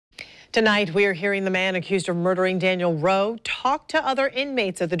Tonight, we are hearing the man accused of murdering Daniel Rowe talk to other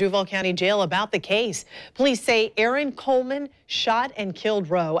inmates at the Duval County Jail about the case. Police say Erron Coleman shot and killed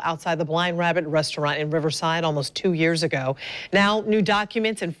Rowe outside the Blind Rabbit restaurant in Riverside almost 2 years ago. Now, new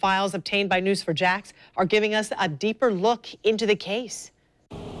documents and files obtained by News4Jax are giving us a deeper look into the case.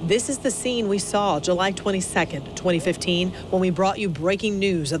 This is the scene we saw July 22nd, 2015, when we brought you breaking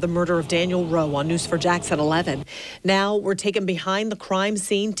news of the murder of Daniel Rowe on News4Jax at 11. Now we're taken behind the crime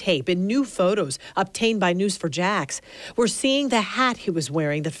scene tape in new photos obtained by News4Jax. We're seeing the hat he was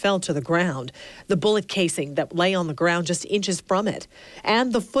wearing that fell to the ground, the bullet casing that lay on the ground just inches from it,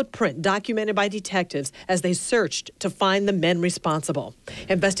 and the footprint documented by detectives as they searched to find the men responsible.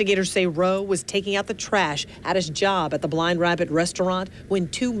 Investigators say Rowe was taking out the trash at his job at the Blind Rabbit restaurant when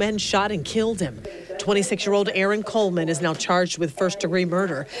two men shot and killed him. 26-year-old Erron Coleman is now charged with first-degree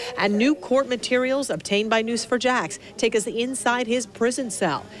murder, and new court materials obtained by News4Jax take us inside his prison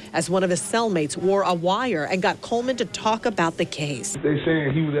cell as one of his cellmates wore a wire and got Coleman to talk about the case. They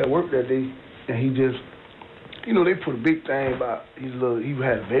saying he was at work that day and he just, you know, they put a big thing about he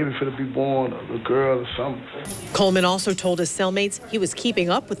had a baby for to be born, a little girl or something. Coleman also told his cellmates he was keeping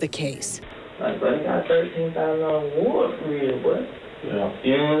up with the case. Like, but he got $13,000 reward for real, but. Yeah.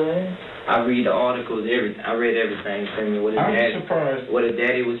 You know what I'm saying? I read the articles, everything. I read everything. Tell me what his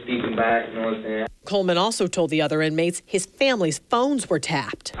daddy was speaking back, you know what I'm saying? Coleman also told the other inmates his family's phones were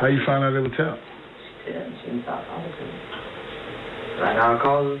tapped. How you find out they were tapped? She didn't stop talking to me. Like, I'll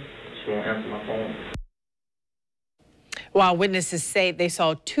call her, she won't answer my phone. While witnesses say they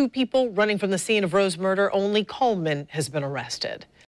saw two people running from the scene of Rowe's murder, only Coleman has been arrested.